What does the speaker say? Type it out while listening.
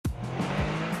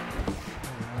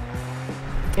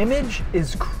Image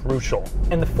is crucial,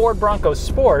 and the Ford Bronco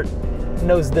Sport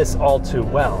knows this all too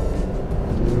well.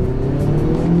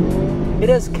 It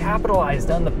has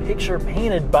capitalized on the picture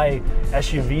painted by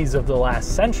SUVs of the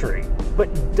last century, but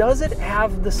does it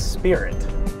have the spirit?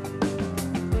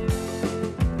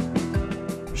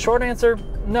 Short answer,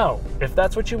 no. If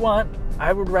that's what you want,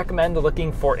 I would recommend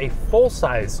looking for a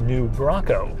full-size new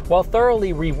Bronco. While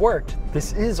thoroughly reworked,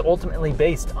 this is ultimately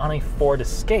based on a Ford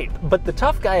Escape, but the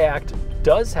Tough Guy Act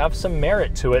does have some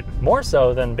merit to it, more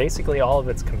so than basically all of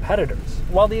its competitors.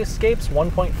 While the Escape's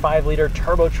 1.5-liter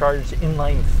turbocharged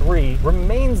inline-3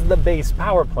 remains the base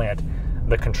power plant,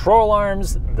 the control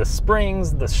arms, the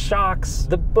springs, the shocks,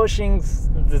 the bushings,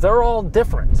 they're all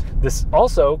different. This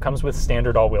also comes with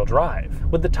standard all-wheel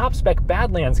drive, with the top-spec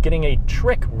Badlands getting a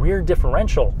trick rear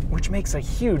differential, which makes a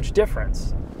huge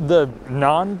difference. The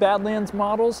non-Badlands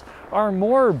models are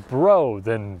more bro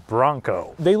than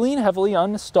Bronco. They lean heavily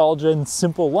on nostalgia and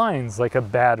simple lines like a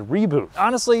bad reboot.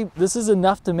 Honestly, this is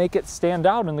enough to make it stand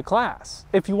out in the class.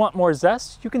 If you want more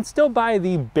zest, you can still buy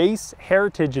the base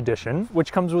Heritage Edition,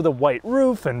 which comes with a white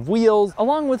roof and wheels,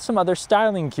 along with some other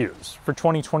styling cues. For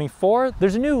 2024,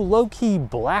 there's a new low-key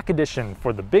black edition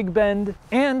for the Big Bend,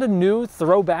 and a new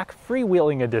throwback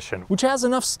freewheeling edition, which has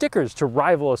enough stickers to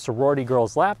rival a sorority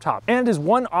girl's laptop, and is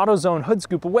one AutoZone hood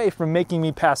scoop away from making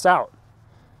me pass out.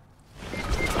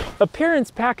 Appearance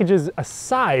packages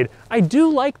aside, I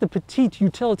do like the petite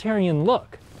utilitarian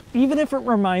look, even if it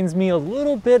reminds me a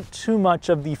little bit too much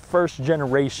of the first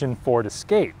generation Ford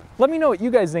Escape. Let me know what you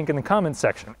guys think in the comments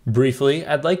section. Briefly,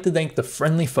 I'd like to thank the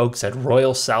friendly folks at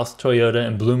Royal South Toyota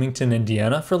in Bloomington,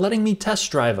 Indiana for letting me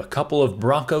test drive a couple of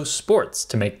Bronco Sports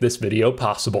to make this video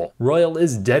possible. Royal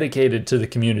is dedicated to the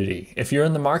community. If you're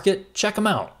in the market, check them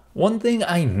out. One thing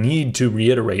I need to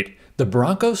reiterate, the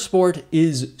Bronco Sport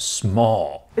is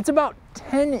small. It's about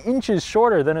 10 inches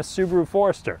shorter than a Subaru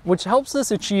Forester, which helps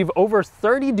us achieve over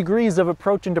 30 degrees of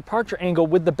approach and departure angle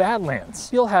with the Badlands.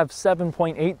 You'll have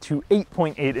 7.8 to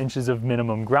 8.8 inches of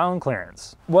minimum ground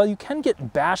clearance. While you can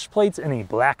get bash plates in a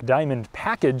black diamond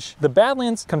package, the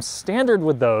Badlands comes standard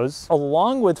with those,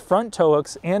 along with front tow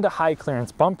hooks and a high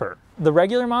clearance bumper. The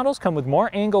regular models come with more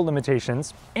angle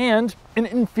limitations and an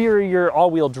inferior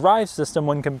all-wheel drive system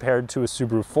when compared to a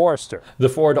Subaru Forester. The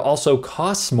Ford also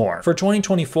costs more. For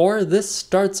 2024, this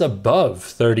starts above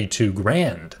 32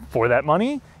 grand. For that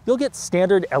money, you'll get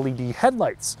standard LED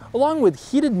headlights, along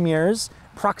with heated mirrors,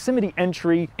 proximity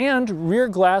entry, and rear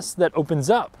glass that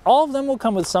opens up. All of them will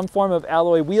come with some form of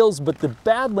alloy wheels, but the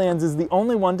Badlands is the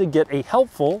only one to get a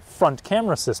helpful front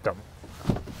camera system.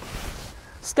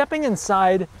 Stepping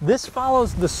inside, this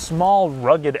follows the small,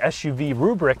 rugged SUV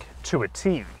rubric to a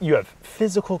T. You have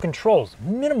physical controls,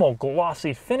 minimal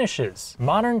glossy finishes,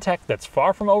 modern tech that's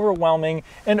far from overwhelming,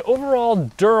 and overall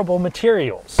durable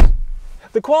materials.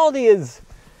 The quality is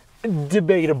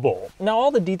debatable. Now, all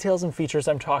the details and features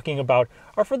I'm talking about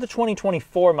are for the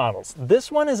 2024 models.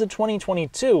 This one is a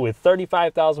 2022 with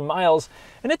 35,000 miles,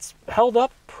 and it's held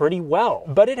up pretty well,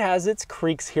 but it has its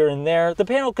creaks here and there. The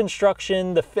panel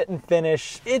construction, the fit and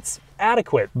finish, it's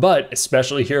adequate. But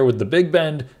especially here with the Big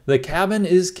Bend, the cabin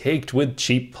is caked with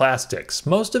cheap plastics.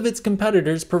 Most of its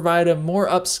competitors provide a more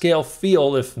upscale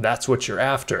feel if that's what you're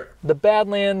after. The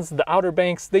Badlands, the Outer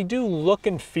Banks, they do look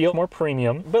and feel more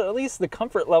premium, but at least the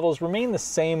comfort levels remain the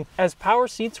same, as power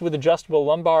seats with adjustable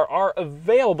lumbar are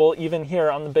available even here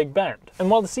on the Big Bend. And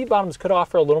while the seat bottoms could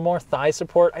offer a little more thigh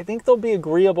support, I think they'll be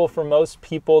agreeable for most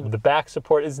people. The back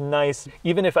support is nice.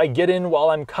 Even if I get in while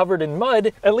I'm covered in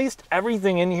mud, at least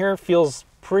everything in here feels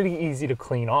pretty easy to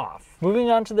clean off.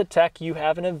 Moving on to the tech, you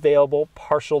have an available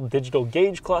partial digital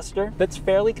gauge cluster that's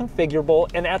fairly configurable,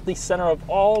 and at the center of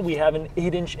all, we have an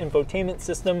 8-inch infotainment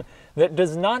system that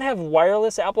does not have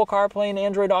wireless Apple CarPlay and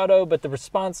Android Auto, but the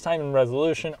response time and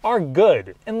resolution are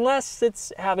good, unless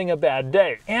it's having a bad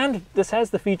day. And this has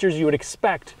the features you would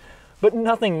expect, but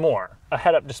nothing more. A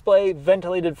head-up display,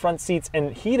 ventilated front seats,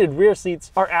 and heated rear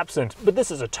seats are absent, but this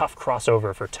is a tough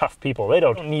crossover for tough people. They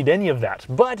don't need any of that.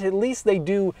 But at least they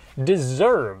do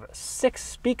deserve 6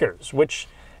 speakers, which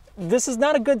this is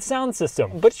not a good sound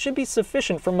system, but should be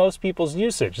sufficient for most people's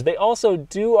usage. They also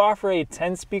do offer a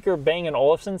 10-speaker Bang &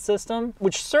 Olufsen system,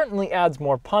 which certainly adds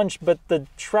more punch, but the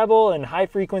treble and high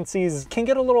frequencies can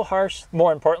get a little harsh.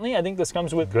 More importantly, I think this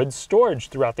comes with good storage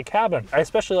throughout the cabin. I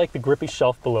especially like the grippy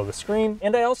shelf below the screen,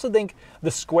 and I also think the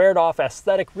squared-off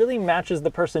aesthetic really matches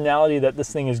the personality that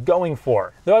this thing is going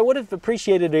for, though I would have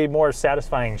appreciated a more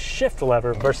satisfying shift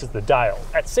lever versus the dial.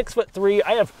 At 6'3",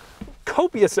 I have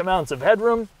copious amounts of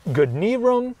headroom, good knee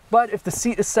room, but if the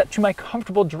seat is set to my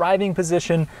comfortable driving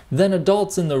position, then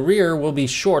adults in the rear will be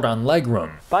short on legroom.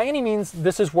 By any means,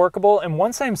 this is workable, and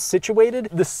once I'm situated,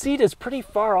 the seat is pretty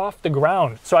far off the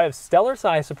ground. So I have stellar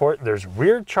thigh support, there's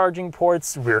rear charging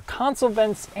ports, rear console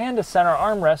vents, and a center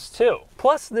armrest too.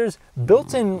 Plus, there's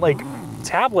built-in, like,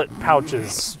 tablet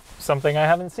pouches, something I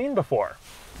haven't seen before.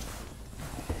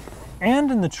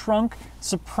 And in the trunk,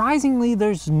 surprisingly,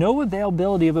 there's no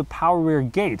availability of a power rear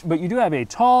gate, but you do have a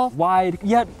tall, wide,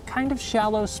 yet kind of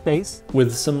shallow space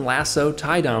with some lasso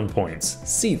tie-down points,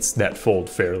 seats that fold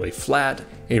fairly flat,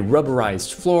 a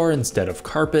rubberized floor instead of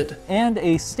carpet, and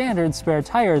a standard spare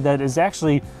tire that is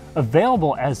actually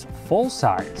available as full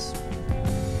size.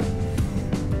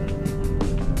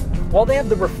 While they have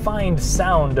the refined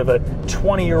sound of a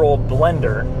 20-year-old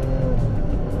blender,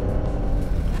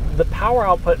 the power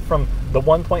output from the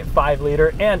 1.5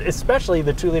 liter and especially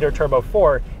the 2 liter Turbo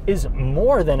 4 is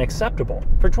more than acceptable.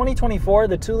 For 2024,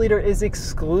 the 2 liter is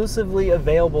exclusively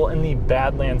available in the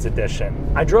Badlands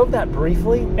edition. I drove that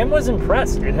briefly and was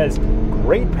impressed. It has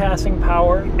great passing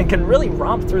power and can really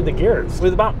romp through the gears.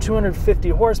 With about 250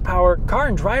 horsepower, car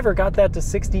and driver got that to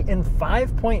 60 in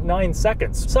 5.9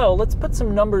 seconds. So let's put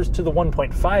some numbers to the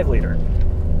 1.5 liter.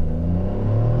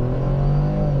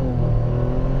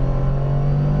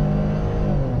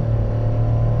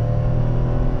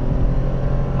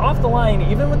 Off the line,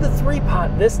 even with the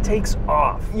 3-pot, this takes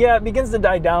off. Yeah, it begins to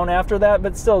die down after that,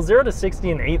 but still 0 to 60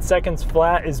 in 8 seconds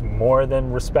flat is more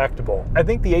than respectable. I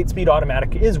think the 8-speed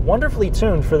automatic is wonderfully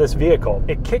tuned for this vehicle.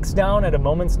 It kicks down at a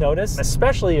moment's notice,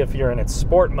 especially if you're in its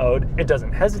sport mode. It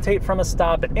doesn't hesitate from a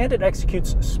stop, and it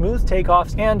executes smooth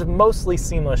takeoffs and mostly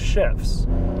seamless shifts.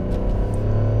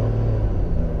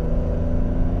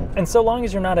 And so long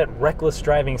as you're not at reckless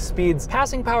driving speeds,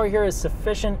 passing power here is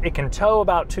sufficient. It can tow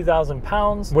about 2,000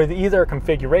 pounds with either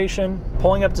configuration.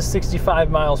 Pulling up to 65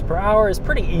 miles per hour is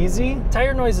pretty easy.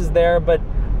 Tire noise is there, but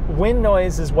wind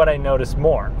noise is what I notice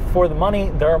more. For the money,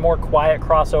 there are more quiet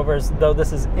crossovers, though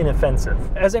this is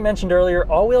inoffensive. As I mentioned earlier,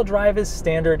 all-wheel drive is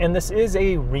standard, and this is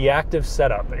a reactive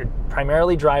setup. It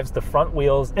primarily drives the front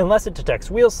wheels. Unless it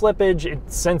detects wheel slippage, it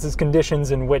senses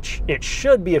conditions in which it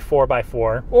should be a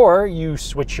 4x4, or you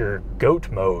switch your GOAT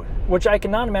mode, which I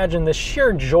cannot imagine the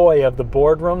sheer joy of the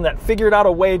boardroom that figured out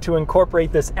a way to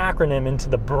incorporate this acronym into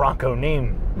the Bronco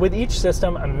name. With each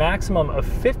system, a maximum of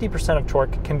 50% of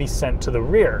torque can be sent to the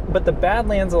rear, but the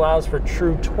Badlands allows for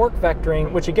true torque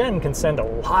vectoring, which again can send a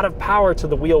lot of power to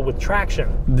the wheel with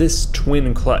traction. This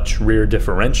twin clutch rear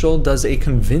differential does a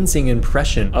convincing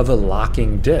impression of a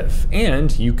locking diff,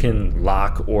 and you can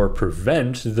lock or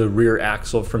prevent the rear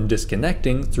axle from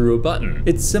disconnecting through a button.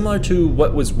 It's similar to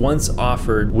what was once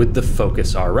offered with the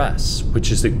Focus RS,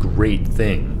 which is a great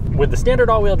thing. With the standard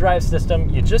all-wheel drive system,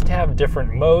 you just have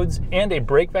different modes and a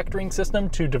brake vectoring system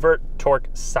to divert torque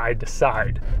side to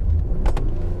side.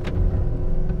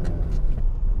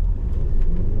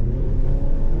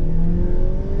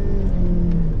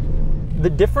 The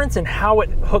difference in how it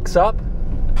hooks up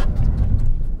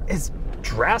is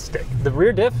drastic. The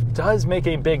rear diff does make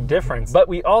a big difference, but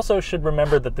we also should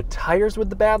remember that the tires with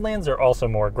the Badlands are also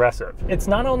more aggressive. It's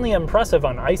not only impressive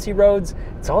on icy roads,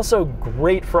 it's also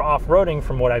great for off-roading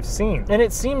from what I've seen. And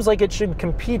it seems like it should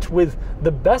compete with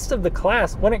the best of the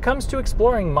class when it comes to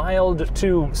exploring mild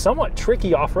to somewhat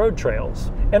tricky off-road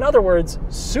trails. In other words,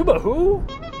 Subaru?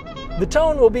 The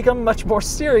tone will become much more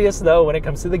serious though when it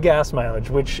comes to the gas mileage,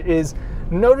 which is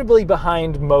notably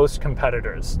behind most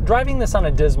competitors. Driving this on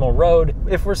a dismal road,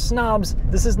 if we're snobs,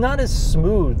 this is not as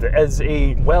smooth as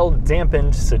a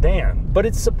well-dampened sedan, but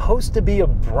it's supposed to be a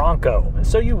Bronco,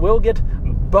 so you will get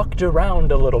bucked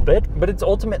around a little bit, but it's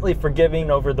ultimately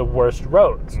forgiving over the worst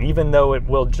roads, even though it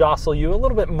will jostle you a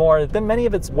little bit more than many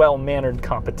of its well-mannered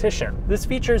competition. This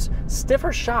features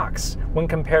stiffer shocks when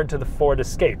compared to the Ford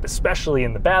Escape, especially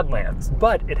in the Badlands,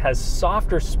 but it has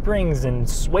softer springs and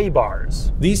sway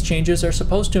bars. These changes are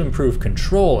supposed to improve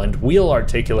control and wheel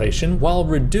articulation while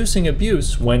reducing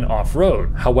abuse when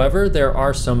off-road. However, there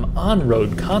are some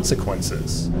on-road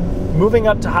consequences. Moving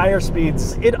up to higher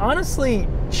speeds, it honestly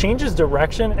changes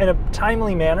direction in a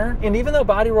timely manner, and even though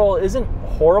body roll isn't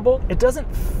horrible, it doesn't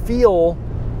feel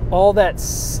all that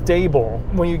stable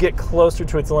when you get closer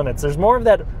to its limits. There's more of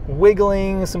that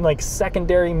wiggling, some like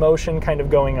secondary motion kind of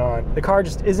going on. The car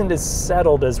just isn't as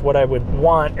settled as what I would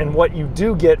want and what you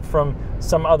do get from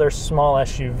some other small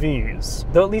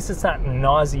SUVs, though at least it's not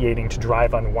nauseating to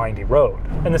drive on a windy road.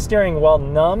 And the steering, while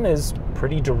numb, is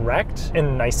pretty direct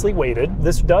and nicely weighted.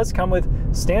 This does come with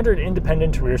standard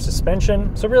independent rear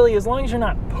suspension, so really as long as you're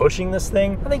not pushing this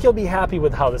thing, I think you'll be happy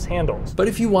with how this handles. But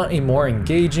if you want a more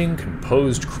engaging,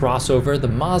 composed crossover, the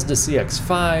Mazda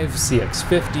CX-5,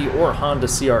 CX-50, or Honda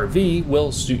CR-V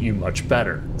will suit you much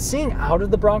better. Seeing out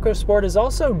of the Bronco Sport is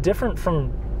also different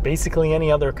from basically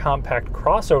any other compact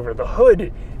crossover. The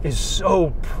hood is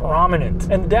so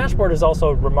prominent, and the dashboard is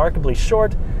also remarkably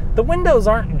short. The windows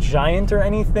aren't giant or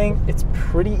anything. It's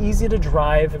pretty easy to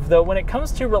drive, though when it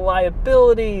comes to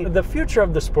reliability, the future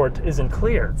of the Sport isn't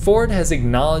clear. Ford has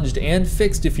acknowledged and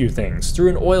fixed a few things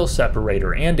through an oil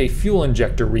separator and a fuel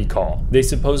injector recall. They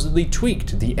supposedly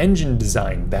tweaked the engine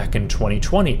design back in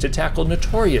 2020 to tackle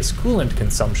notorious coolant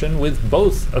consumption with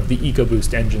both of the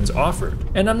EcoBoost engines offered.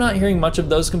 And I'm not hearing much of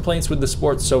those complaints with the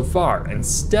Sport so far.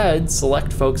 Instead,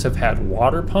 select folks have had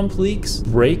water pump leaks,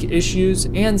 brake issues,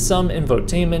 and some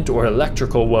infotainment or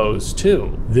electrical woes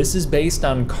too. This is based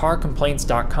on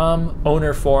carcomplaints.com,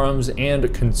 owner forums,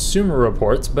 and consumer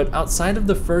reports, but outside of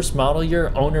the first model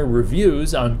year, owner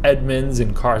reviews on Edmunds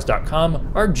and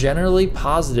cars.com are generally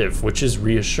positive, which is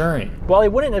reassuring. While I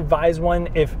wouldn't advise one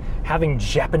if having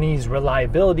Japanese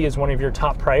reliability is one of your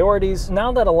top priorities,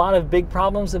 now that a lot of big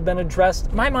problems have been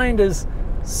addressed, my mind is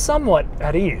somewhat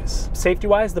at ease.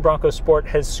 Safety-wise, the Bronco Sport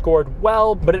has scored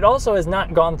well, but it also has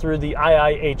not gone through the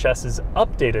IIHS's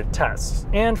updated tests.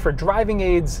 And for driving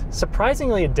aids,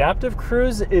 surprisingly adaptive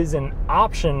cruise is an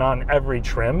option on every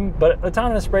trim, but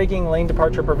autonomous braking, lane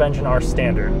departure prevention are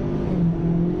standard.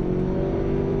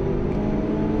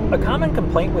 A common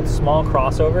complaint with small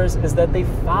crossovers is that they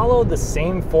follow the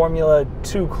same formula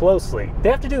too closely. They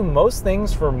have to do most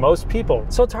things for most people,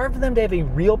 so it's hard for them to have a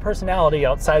real personality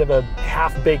outside of a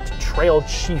half-baked Trail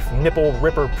Chief Nipple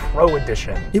Ripper Pro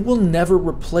Edition. It will never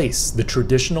replace the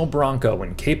traditional Bronco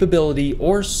in capability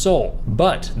or soul,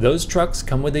 but those trucks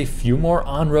come with a few more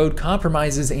on-road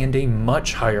compromises and a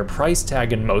much higher price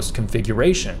tag in most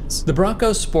configurations. The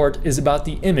Bronco Sport is about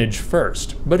the image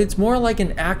first, but it's more like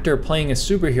an actor playing a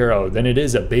superhero than it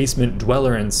is a basement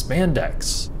dweller in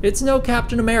spandex. It's no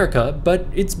Captain America, but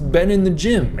it's been in the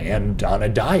gym and on a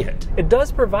diet. It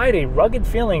does provide a rugged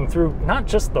feeling through not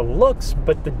just the looks,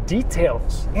 but the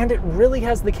details. And it really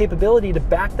has the capability to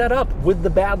back that up with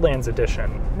the Badlands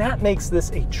Edition. That makes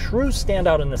this a true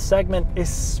standout in the segment,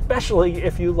 especially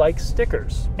if you like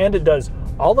stickers. And it does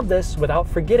all of this without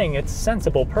forgetting its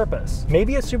sensible purpose.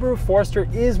 Maybe a Subaru Forester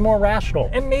is more rational,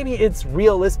 and maybe it's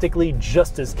realistically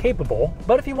just as capable,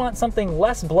 but if you want something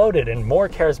less bloated and more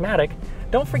charismatic,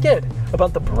 don't forget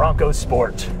about the Bronco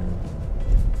Sport.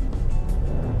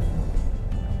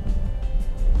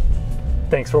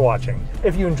 Thanks for watching.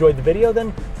 If you enjoyed the video,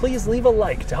 then please leave a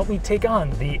like to help me take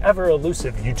on the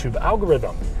ever-elusive YouTube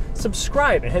algorithm.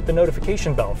 Subscribe and hit the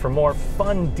notification bell for more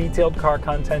fun, detailed car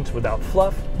content without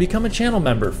fluff. Become a channel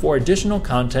member for additional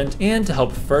content and to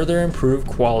help further improve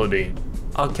quality.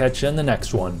 I'll catch you in the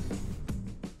next one.